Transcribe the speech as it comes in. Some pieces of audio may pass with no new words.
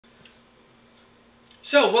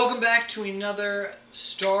So, welcome back to another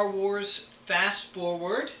Star Wars Fast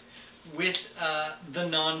Forward with the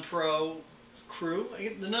Non-Pro crew.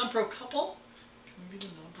 The Non-Pro couple? Can we be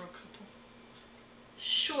the Non-Pro couple?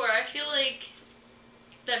 Sure, I feel like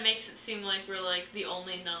that makes it seem like we're like the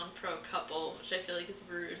only non-pro couple, which I feel like is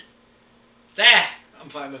rude. I'm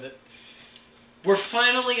fine with it. We're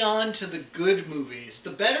finally on to the good movies. The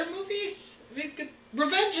better movies?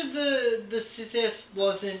 Revenge of the Sith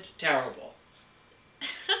wasn't terrible.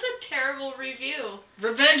 That's a terrible review.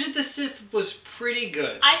 Revenge of the Sith was pretty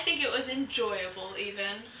good. I think it was enjoyable,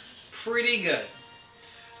 even. Pretty good.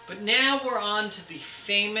 But now we're on to the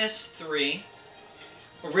famous three.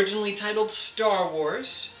 Originally titled Star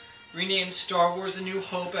Wars. Renamed Star Wars A New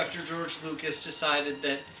Hope after George Lucas decided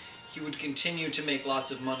that he would continue to make lots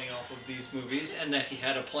of money off of these movies and that he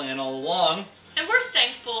had a plan all along. And we're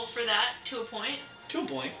thankful for that, to a point. To a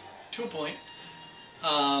point.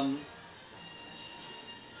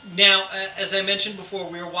 Now, as I mentioned before,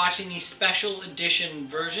 we are watching the special edition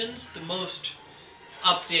versions, the most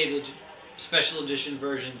updated special edition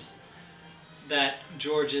versions that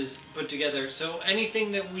George has put together. So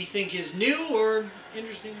anything that we think is new or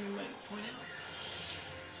interesting, we might point out.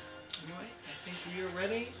 Anyway, I think we are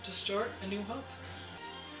ready to start A New Hope.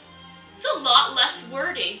 It's a lot less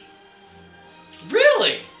wordy.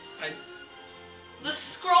 Really? The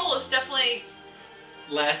scroll is definitely...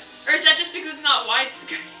 Less? Or is that just because it's not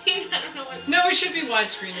widescreen? I don't know what... No, it should be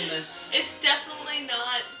widescreen in this. It's definitely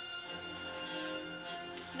not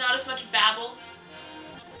as much babble.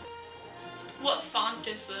 What font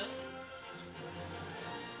is this?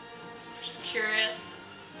 Just curious.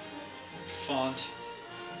 Font.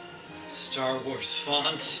 Star Wars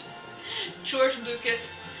font. George Lucas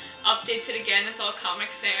updates it again. It's all Comic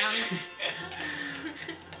Sans.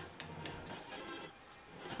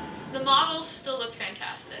 The models still look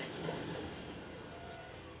fantastic.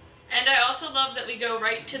 And I also love that we go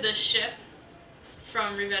right to the ship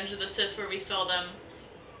from Revenge of the Sith where we saw them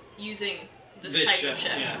using this type of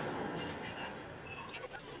ship. Yeah.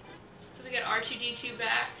 So we got R2-D2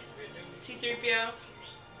 back, C-3PO,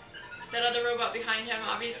 that other robot behind him,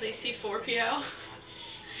 obviously C-4PO,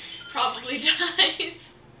 probably dies.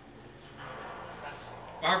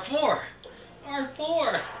 R4!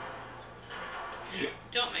 R4!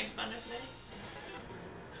 Don't make fun of me.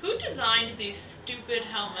 Who designed these stupid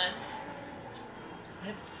helmets?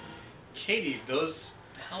 Katie, those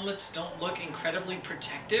helmets don't look incredibly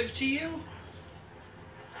protective to you?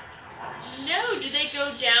 No, do they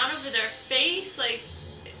go down over their face? Like...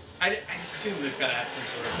 I assume they've got to have some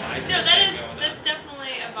sort of visor. No, that's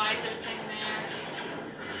definitely a visor thing there.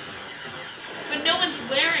 But no one's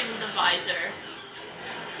wearing the visor.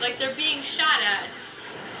 Like, they're being shot at.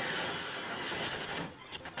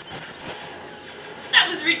 That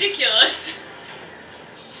was ridiculous.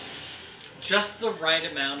 Just the right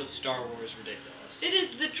amount of Star Wars ridiculous. It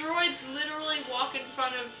is. The droids literally walk in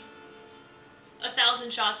front of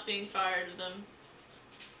 1,000 shots being fired at them.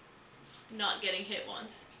 Not getting hit once.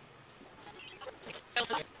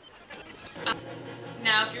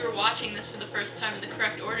 Now, if you were watching this for the first time in the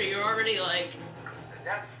correct order, you're already like,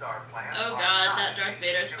 oh god, that Darth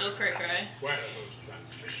Vader is still cray-cray. Where are those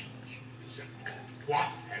transmissions? What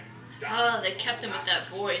have you done? Oh, they kept him with that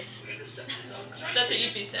voice. That's what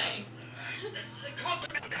you'd be saying.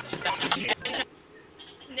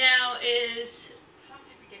 Now, is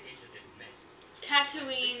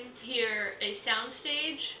Tatooine here a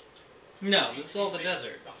soundstage? No, this is all the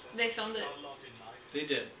desert. They filmed it. They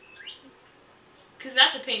did. Because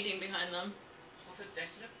that's a painting behind them. What a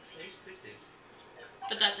desolate place this is.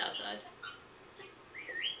 But that's outside.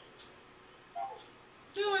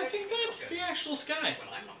 No, I think that's the actual sky.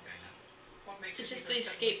 Well, I'm not going now. What makes It's you just think the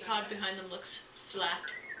that escape someone's pod behind them looks flat.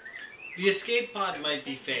 The escape pod might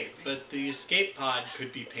be fake, but the escape pod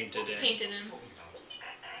could be painted in. Painted in.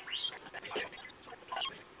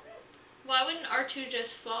 Why wouldn't R2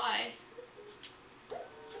 just fly?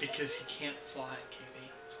 Because he can't fly,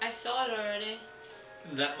 Katie. I saw it already.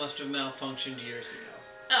 That must have malfunctioned years ago.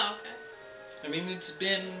 Oh, okay. I mean, it's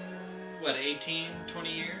been, what, 18,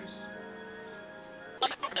 20 years?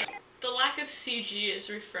 The lack of CG is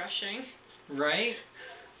refreshing. Right?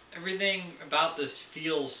 Everything about this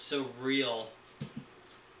feels so real.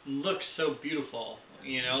 Looks so beautiful.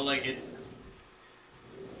 You know, like it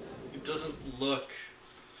doesn't look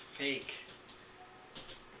fake.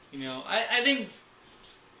 You know, I think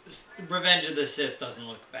Revenge of the Sith doesn't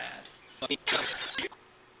look bad.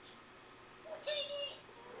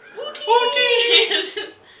 Wooty!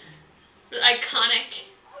 The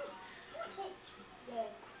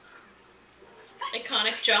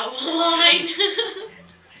iconic Jawa line.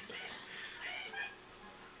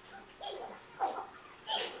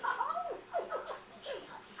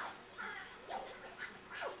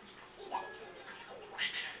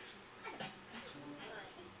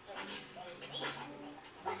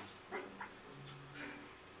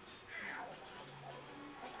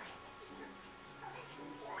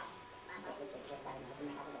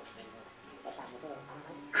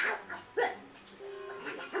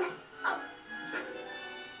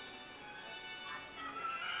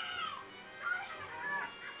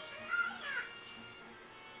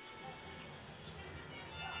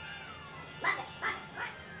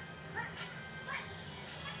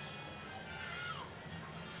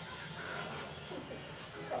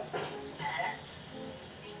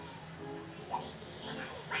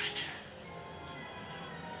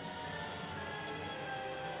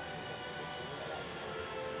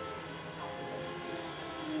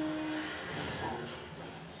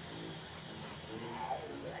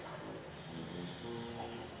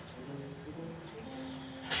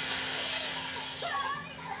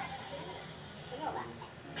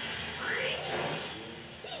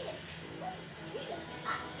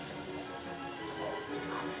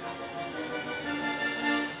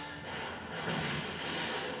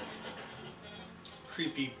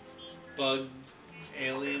 creepy bug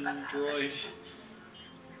alien droid.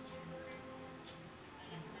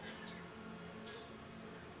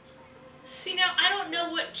 See, now, I don't know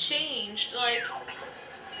what changed. Like,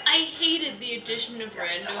 I hated the addition of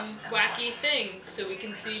random wacky things so we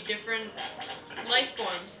can see different life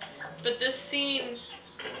forms. But this scene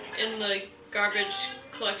in the garbage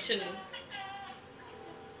collection,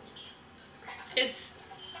 it's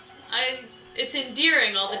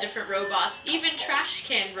endearing, all the different robots, even trash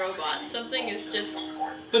can robots. Something is just...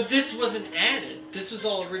 But this wasn't added. This was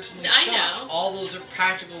all originally I shot. know. All those are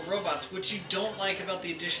practical robots. What you don't like about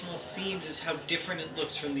the additional scenes is how different it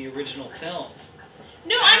looks from the original film.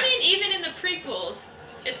 No, I mean, even in the prequels,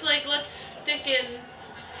 it's like, let's stick in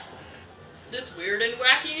this weird and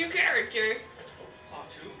wacky new character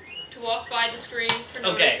to walk by the screen for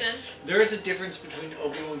no reason. There is a difference between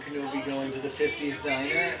Obi-Wan Kenobi going to the 50s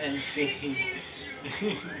diner and seeing...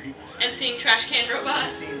 and seeing trash can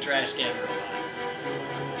robots. Seeing trash can robots.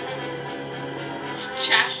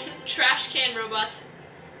 Trash can robots.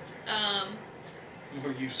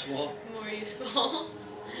 More useful. More useful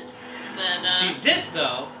than, See, this,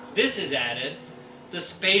 though, this is added. The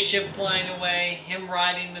spaceship flying away, him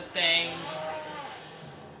riding the thing.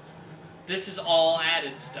 This is all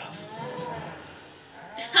added stuff.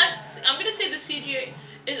 I'm gonna say the CGI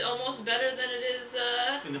is almost better than it is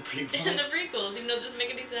in the prequels. in the prequels, even though it doesn't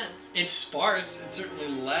make any sense. It's sparse. It's certainly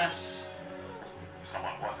less.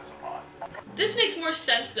 This makes more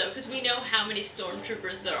sense though, because we know how many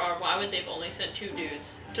stormtroopers there are. Why would they've only sent 2 dudes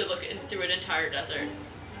to look through an entire desert?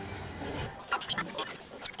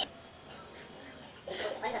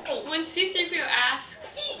 When C-3PO asks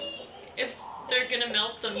if they're gonna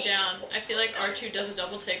melt them down, I feel like R2 does a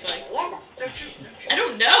double take, like, I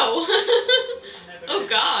don't know. Oh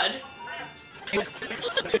God.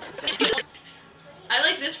 I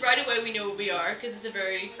like this. Right away we know what we are, because it's a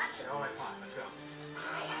very...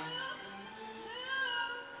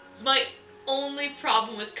 My only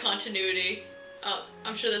problem with continuity,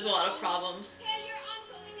 I'm sure there's a lot of problems.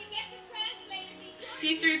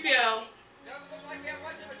 C-3PO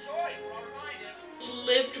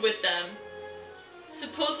lived with them.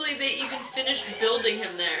 Supposedly they even finished building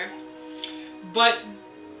him there. But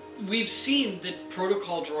we've seen that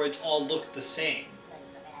protocol droids all look the same.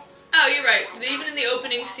 Oh, you're right. Even in the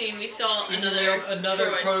opening scene, we saw another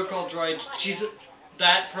droid. Protocol droid.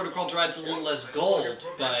 That protocol droid's a little less gold,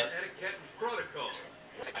 but...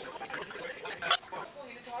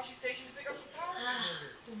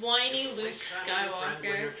 Whiny Luke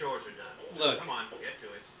Skywalker. Look,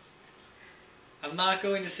 I'm not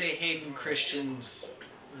going to say Hayden Christensen's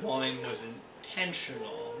whine was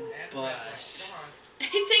intentional, but... He's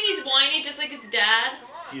saying he's whiny just like his dad?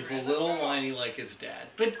 He's a little whiny like his dad.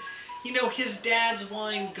 But, you know, his dad's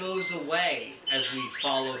whine goes away as we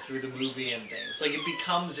follow through the movie and things. Like, it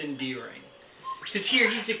becomes endearing. Because here,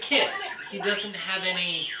 he's a kid. He doesn't have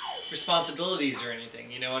any responsibilities or anything,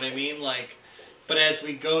 you know what I mean? Like, but as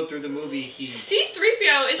we go through the movie, he...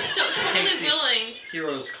 C-3PO is so totally willing...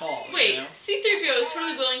 hero's call. Wait, you know? C-3PO is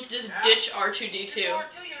totally willing to just ditch R2-D2.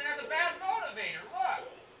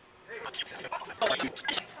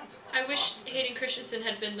 I wish Hayden Christensen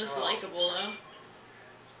had been this likable, though.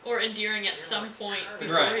 Or endearing at some point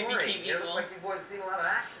before he became evil.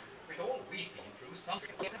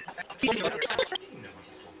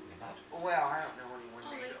 Well, I don't know anyone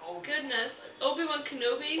named Oh my goodness. Obi-Wan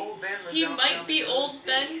Kenobi? He might be old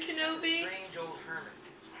Ben Kenobi?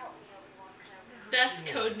 Best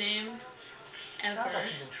codename ever.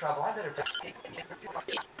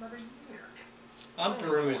 Aunt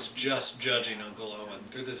Beru is just judging Uncle Owen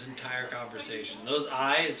through this entire conversation. Those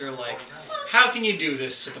eyes are like, how can you do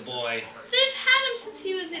this to the boy? They've had him since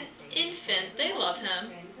he was an infant. They love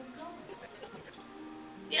him.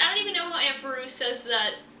 Yeah, I don't even know how Aunt Beru says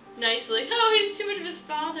that nicely. Oh, he's too much of his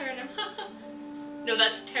father, and I'm... No,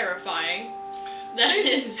 that's terrifying. That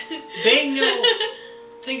is... They know...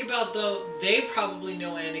 Think about, though, they probably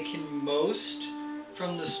know Anakin most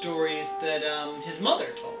from the stories that his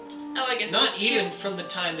mother told. Oh, I guess not even cute. From the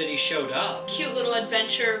time that he showed up. Cute little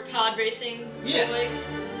adventure pod racing yeah. boy.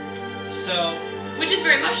 So... Which is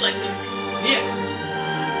very much like Luke. Yeah.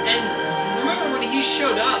 And remember when he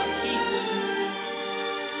showed up, he...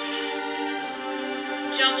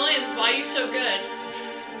 John Williams, why are you so good?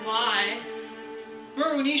 Why?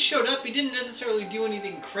 Remember when he showed up, he didn't necessarily do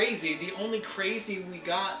anything crazy. The only crazy we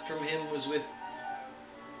got from him was with...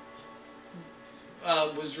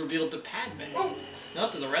 was revealed to Padme. Oh.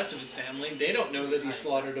 Not to the rest of his family. They don't know that he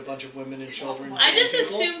slaughtered a bunch of women and children. I just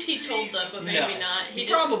assumed he told them, but maybe no, not. He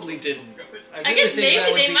probably didn't. I guess think that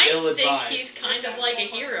maybe would they be might ill-advised. think he's kind of like a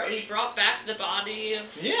hero. He brought back the body of...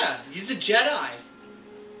 Yeah, he's a Jedi.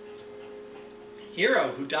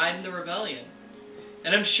 Hero who died in the rebellion.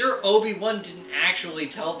 And I'm sure Obi-Wan didn't actually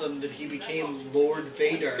tell them that he became Lord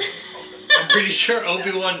Vader. I'm pretty sure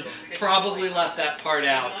Obi-Wan probably left that part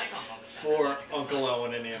out for Uncle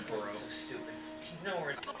Owen and Aunt Beru.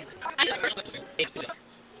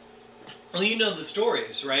 Well, you know the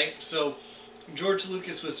stories, right? So, George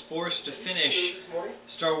Lucas was forced to finish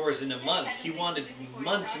Star Wars in a month. He wanted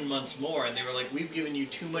months and months more, and they were like, we've given you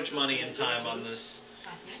too much money and time on this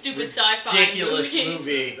stupid sci-fi ridiculous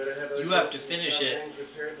movie. You have to finish it.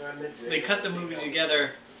 They cut the movie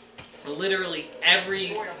together. Literally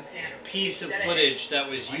every piece of footage that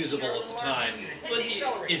was usable at the time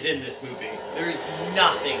is in this movie. There is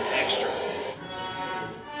nothing extra.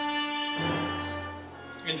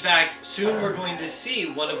 In fact, soon we're going to see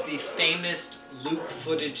one of the famous Luke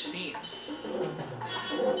footage scenes.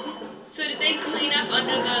 So did they clean up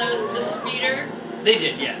under the speeder? They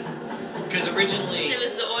did, yeah. Because originally... It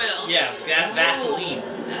was the oil. Yeah, Vaseline.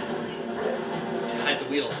 Vaseline. To hide the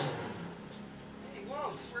wheels.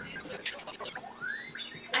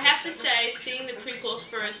 I have to say, seeing the prequels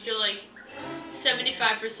first, you're like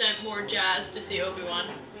 75% more jazzed to see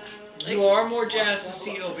Obi-Wan. You are more jazzed to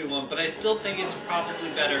see Obi-Wan, but I still think it's probably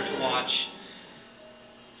better to watch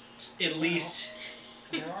at least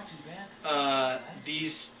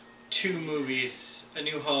these two movies, A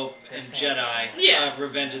New Hope and Jedi,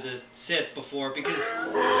 Revenge of the Sith before, because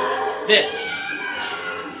this.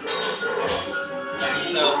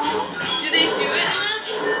 So. Do they do it in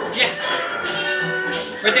this? Yeah.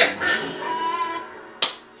 Right there.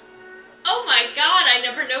 Oh my god, I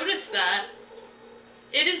never noticed that.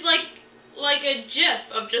 It is like a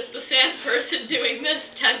gif of just the sand person doing this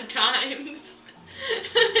 10 times.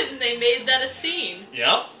 And they made that a scene.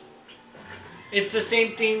 Yep. It's the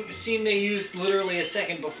same scene they used literally a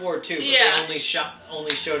second before too, but they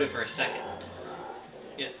only showed it for a second.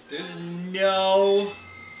 Yeah, there's no...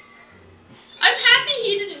 I'm happy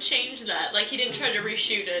he didn't change that. Like, he didn't try to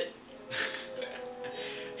reshoot it.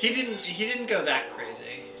 He didn't go that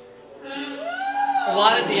crazy. A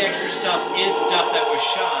lot of the extra stuff is stuff that was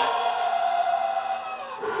shot.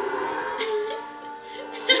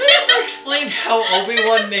 Did they ever explain how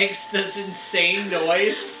Obi-Wan makes this insane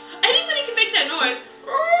noise? Anybody can make that noise.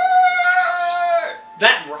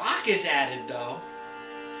 That rock is added, though.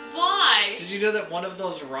 Why? Did you know that one of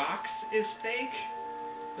those rocks is fake?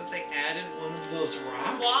 That they added one of those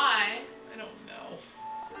rocks? Why? I don't know.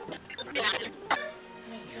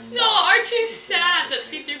 No, R2's sad that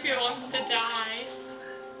C-3PO wants to die.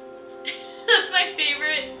 That's my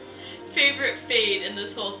favorite fade in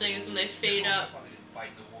this whole thing, is when they fade up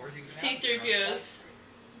C-3PO's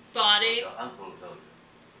body.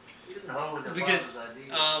 Because,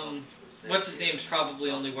 what's his name's probably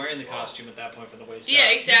only wearing the costume at that point from the waist up. Yeah,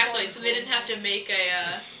 exactly. So they didn't have to make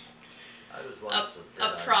a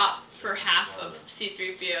prop for half of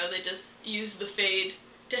C-3PO. They just used the fade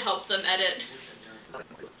to help them edit.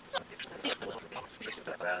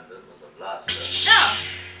 No!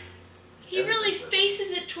 He really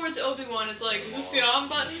faces it towards Obi-Wan. It's like, is this the on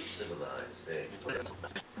button?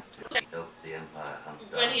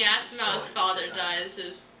 When he asks him how his father dies,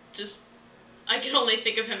 is just... I can only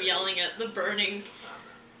think of him yelling at the burning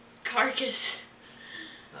carcass.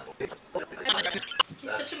 He's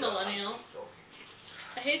such a millennial.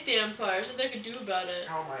 I hate the Empire. There's nothing I can do about it.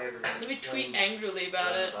 Let me tweet angrily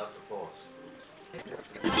about it.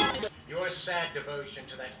 Your sad devotion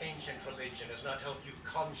to that ancient religion has not helped you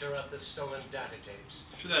conjure up the stolen data tapes.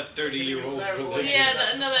 To that 30-year-old religion.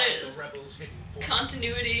 Yeah, another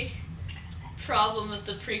continuity problem that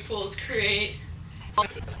the prequels create.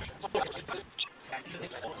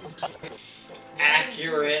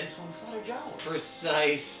 Accurate,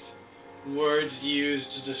 precise words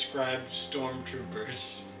used to describe stormtroopers.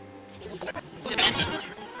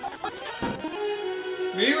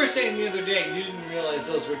 You were saying the other day you didn't realize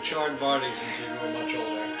those were charred bodies until you were much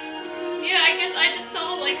older. Yeah, I guess I just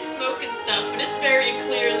saw like smoke and stuff, but it's very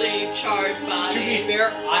clearly charred bodies. To be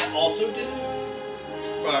fair, I also didn't.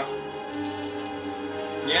 But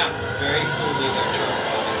yeah, very clearly they're charred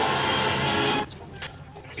bodies.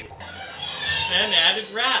 And added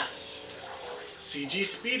rats. CG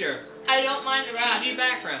speeder. I don't mind the rats. CG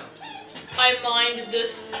background. I mind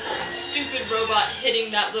this stupid robot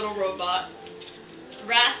hitting that little robot.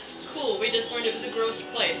 Rats, cool. We just learned it was a gross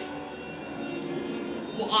place.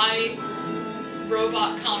 Why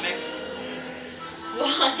robot comics?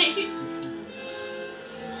 Why?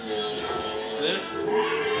 This?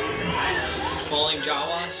 Falling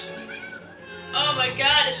Jawas? Oh my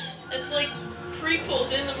god, it's like prequel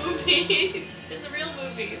sequels in the movies, in the real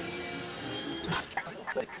movies.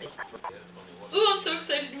 Ooh, I'm so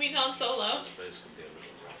excited to meet Han Solo.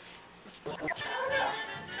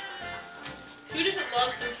 Who doesn't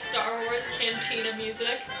love some Star Wars cantina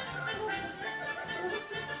music?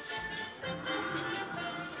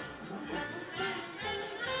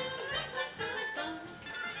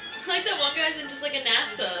 I like that one guy's in just like a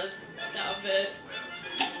NASA outfit.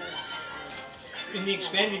 In the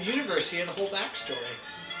expanded universe, he had a whole backstory.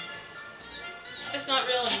 It's not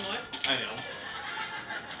real anymore. I know.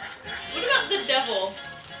 What about the devil?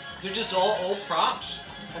 They're just all old props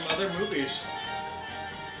from other movies.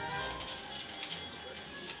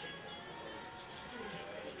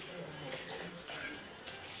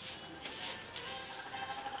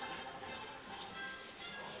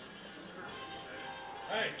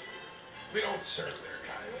 Hey, we don't serve their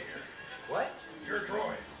kind here. What? Your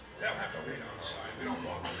droid. They'll have to wait outside. We don't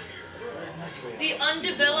want them here. The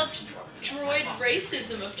undeveloped droid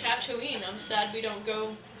racism of Tatooine. I'm sad we don't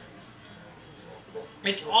go.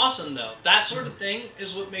 It's awesome though. That sort of thing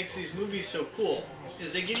is what makes these movies so cool.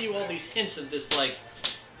 Is they give you all these hints of this like,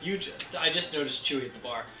 I just noticed Chewie at the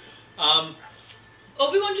bar.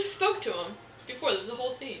 Obi-Wan just spoke to him before. There was a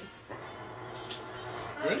whole scene.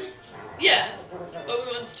 Really? Yeah.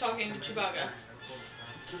 Obi-Wan's talking to Chewbacca.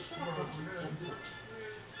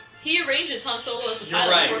 He arranges Han Solo as the You're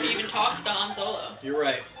pilot right. before he even talks to Han Solo. You're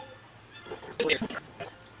right.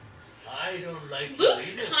 I don't like Luke's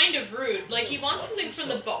you either. kind of rude. Like, he wants something from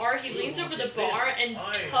the bar, he leans over the bar and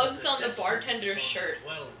tugs on the bartender's shirt.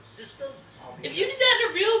 Well, system. If you did that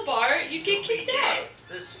in a real bar, you'd get kicked out.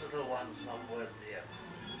 This little one's not worthy of.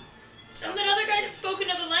 And that other guy spoke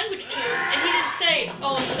another language to him, and he didn't say,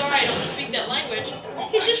 "Oh, I'm sorry, I don't speak that language."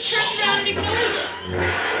 He just turns around and ignores him.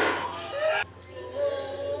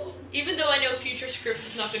 Even though I know future scripts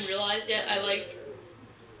have not been realized yet, I like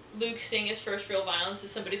Luke seeing his first real violence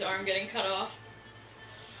as somebody's arm getting cut off.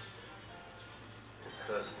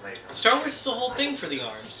 Star Wars is the whole thing for the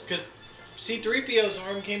arms, because C-3PO's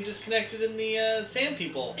arm came disconnected in the Sand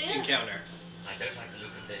People encounter. I don't like the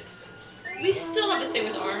look of this. We still have a thing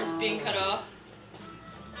with arms being cut off.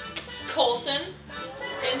 Coulson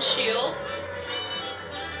in S.H.I.E.L.D.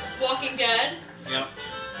 Walking Dead. Yep.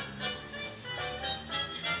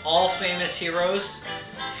 All famous heroes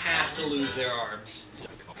have to lose their arms.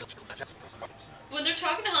 When they're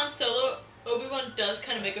talking to Han Solo, Obi-Wan does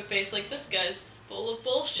kind of make a face like, this guy's full of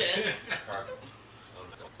bullshit.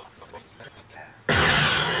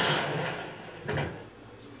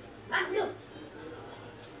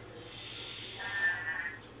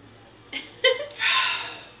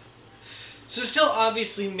 So it still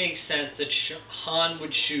obviously makes sense that Han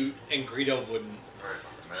would shoot and Greedo wouldn't.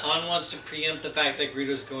 Han wants to preempt the fact that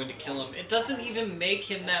Greedo's going to kill him. It doesn't even make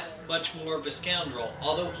him that much more of a scoundrel,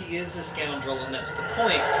 although he is a scoundrel and that's the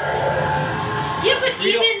point. Yeah, but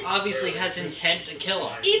Greedo even obviously has intent to kill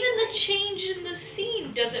him. even the change in the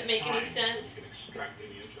scene doesn't make any sense.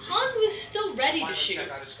 Han was still ready to shoot.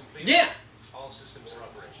 Yeah. All systems are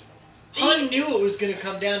operational. Han knew it was going to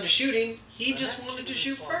come down to shooting. He just wanted to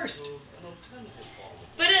shoot first.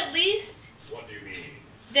 But at least What do you mean?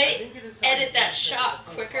 they edit that shot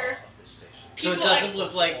quicker. So it People doesn't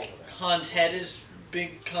look like Han's head is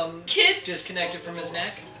become Kids- disconnected from his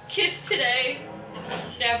neck. Kids today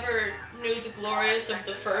never knew the glories of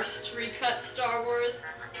the first recut Star Wars,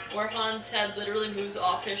 where Han's head literally moves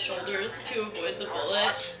off his shoulders to avoid the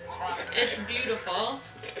bullet. It's beautiful.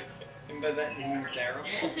 And by that you mean terrible?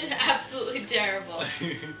 Absolutely terrible.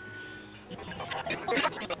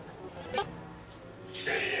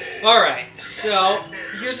 Alright, so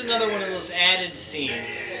here's another one of those added scenes.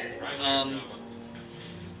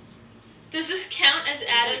 Does this count as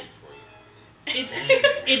added?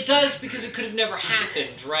 It does because it could have never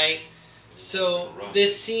happened, right? So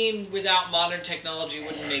this scene without modern technology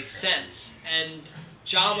wouldn't make sense. And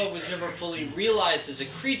Jabba was never fully realized as a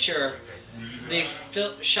creature. They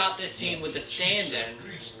shot this scene with a stand-in.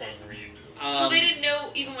 Well, they didn't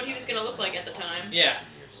know even what he was going to look like at the time. Yeah.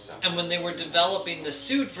 And when they were developing the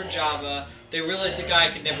suit for Jabba, they realized the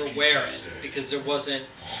guy could never wear it because there wasn't.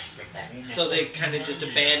 So they kind of just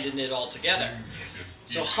abandoned it altogether.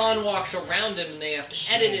 So Han walks around him and they have to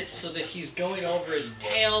edit it so that he's going over his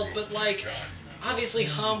tail, but like, obviously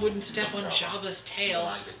Han wouldn't step on Jabba's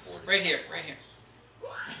tail. Right here, right here.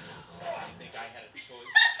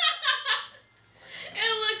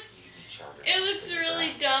 It looks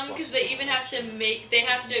really dumb because they even have to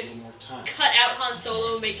cut out Han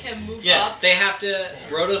Solo, make him move Yeah, up. they have to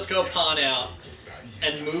rotoscope Han out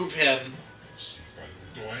and move him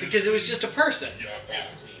because it was just a person.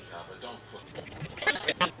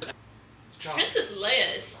 Princess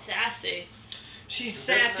Leia is sassy. She's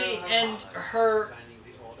sassy, and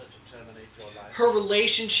her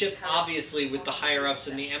relationship, obviously, with the higher-ups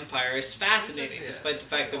in the Empire is fascinating, despite the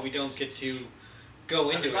fact that we don't get to go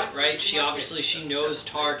into it, right? She knows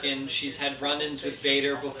Tarkin, she's had run-ins with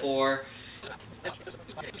Vader before.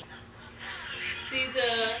 These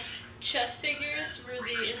chess figures were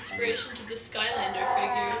the inspiration to the Skylander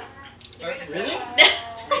figures. Really?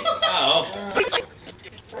 Oh.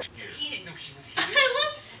 I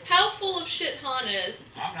love how full of shit Han is.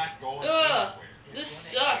 I'm not going Ugh, this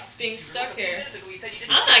sucks being stuck here.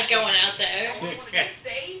 I'm not going out there.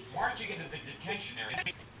 Marching into the detention area.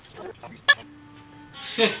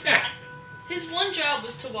 His one job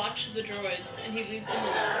was to watch the droids, and he leaves them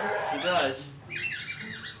alone. He does.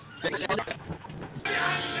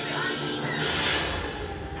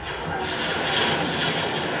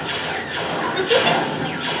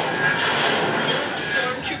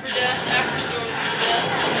 Stormtrooper death after stormtrooper death.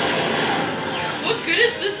 What good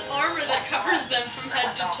is this armor that covers them from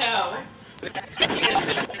head to toe?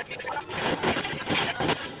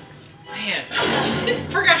 Man,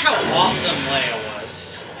 forgot how awesome Leia was.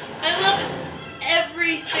 I love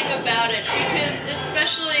everything about it, because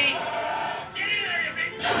especially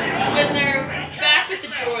when they're back with the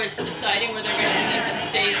droids deciding where they're going to leave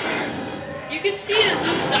and save her, you can see in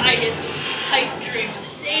Luke's eye is this pipe dream of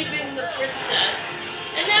saving the princess,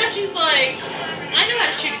 and now she's like, I know how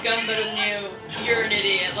to shoot a gun better than you, you're an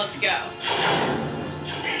idiot, let's go.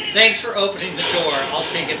 Thanks for opening the door, I'll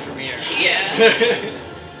take it from here. Yeah.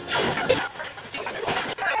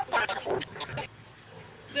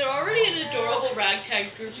 They're already an adorable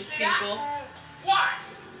ragtag group of people.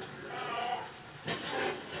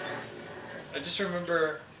 I just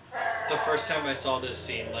remember the first time I saw this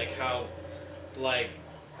scene, like how,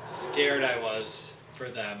 scared I was for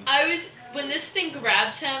them. When this thing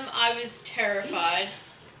grabs him, I was terrified.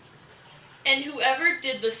 And whoever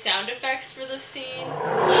did the sound effects for this scene,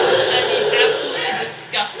 absolutely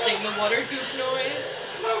disgusting, the water goop noise.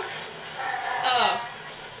 Oh.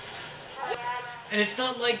 And it's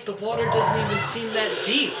not like the water doesn't even seem that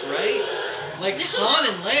deep, right? Like, Han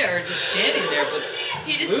and Leia are just standing there, but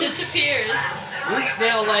he just disappears. Luke's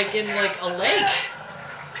now, in, a lake.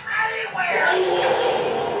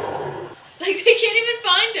 They can't even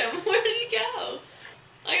find him. Where did he go?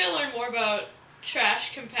 I gotta learn more about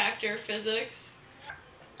trash compactor physics.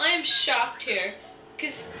 I am shocked here,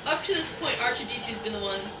 because up to this point, R2-D2's been the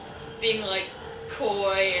one being,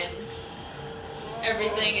 coy and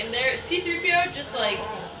everything, and there, C-3PO just,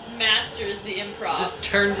 masters the improv. Just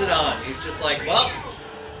turns it on. He's just like, well,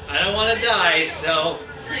 I don't want to die, so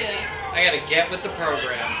yeah. I gotta get with the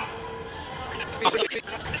program.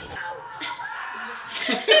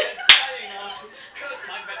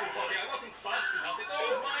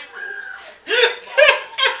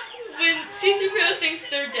 When C-3PO thinks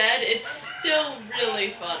they're dead, it's still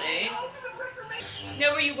really funny.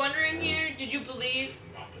 Now, were you wondering here, did you believe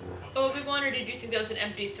Obi-Wan, or did you think that was an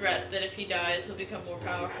empty threat, that if he dies, he'll become more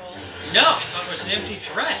powerful? No, that was an empty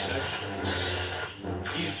threat.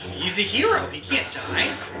 He's a hero. He can't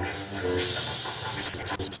die.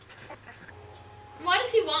 Why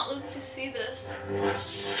does he want Luke to see this?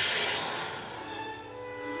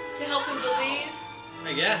 To help him believe?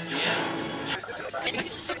 I guess, yeah.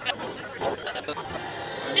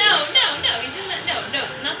 No, he's in the, no,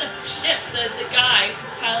 not the ship, the guy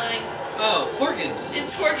who's piloting. Oh, Porkins.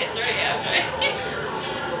 It's Porkins, right? Yeah, okay.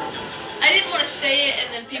 I didn't want to say it,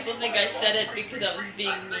 and then people think I said it because I was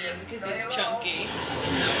being mean, because he's chunky.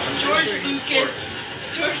 No,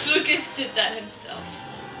 George Lucas did that himself.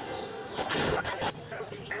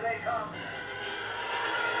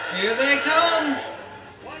 Here they come!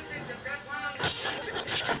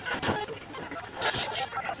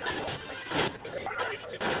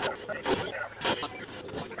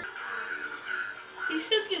 He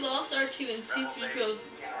says we lost R2 and C-3PO's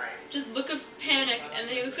just look of panic, and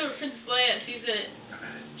then he looks over Princess Leia and sees that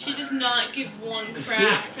she does not give one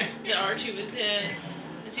crap that R2 was hit.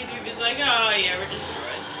 And C-3PO's like, oh yeah, we're just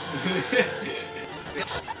droids.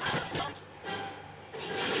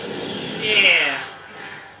 Yeah.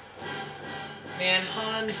 Man,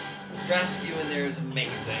 Han's rescue in there is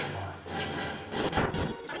amazing.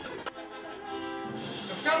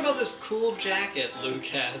 I forgot about this cool jacket Luke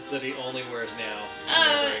has that he only wears now.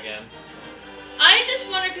 Over again. I just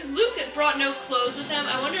wonder, because Luke brought no clothes with him,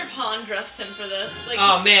 I wonder if Han dressed him for this.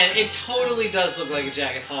 Oh man, it totally does look like a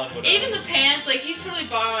jacket Han would have. Even the pants, he's totally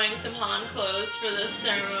borrowing some Han clothes for this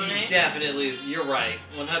ceremony. He definitely is. You're right,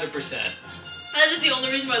 100%. That is the only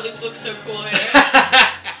reason why Luke looks so cool here.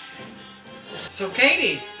 So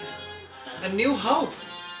Katie, A New Hope.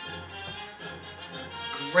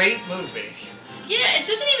 great movie. Yeah, it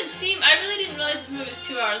doesn't even seem. I really didn't realize this movie was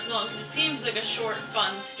 2 hours long because it seems like a short,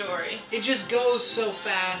 fun story. It just goes so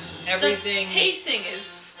fast. Everything.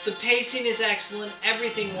 The pacing is excellent.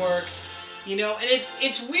 Everything works. You know, and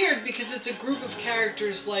it's weird because it's a group of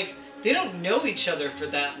characters, like, they don't know each other for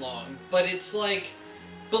that long, but it's, like,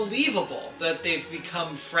 believable that they've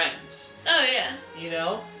become friends. Oh, yeah. You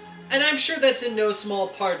know? And I'm sure that's in no small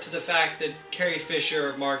part to the fact that Carrie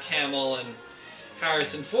Fisher, Mark Hamill, and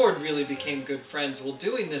Harrison Ford really became good friends while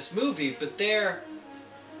doing this movie, but they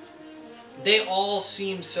all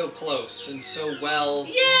seem so close and so well...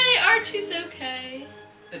 Yay, R2's okay.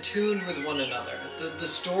 ...attuned with one another. The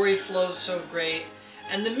story flows so great,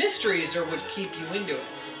 and the mysteries are what keep you into it.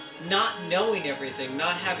 Not knowing everything,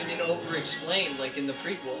 not having it over-explained like in the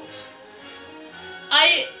prequels.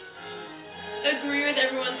 I agree with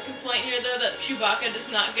everyone's complaint here, though, that Chewbacca does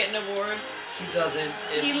not get an award. He doesn't.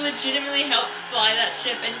 He legitimately helps fly that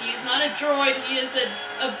ship, and he's not a droid, he is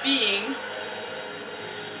a being.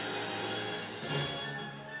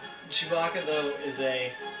 Chewbacca, though, is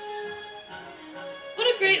a... What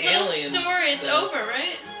a great little alien, story. It's over,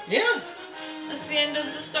 right? Yeah. That's the end of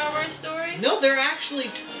the Star Wars story? No, there are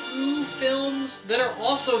actually 2 films that are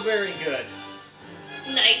also very good.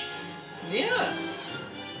 Nice. Yeah.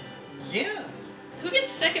 Yeah. Who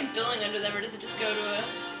gets second billing under them, or does it just go to a...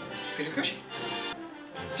 Peter Cushing.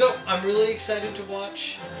 So, I'm really excited to watch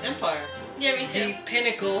Empire. Yeah, me too. The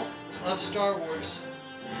pinnacle of Star Wars.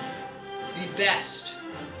 The best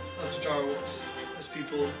of Star Wars, as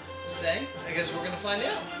people say. I guess we're going to find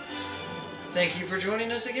out. Thank you for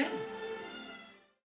joining us again.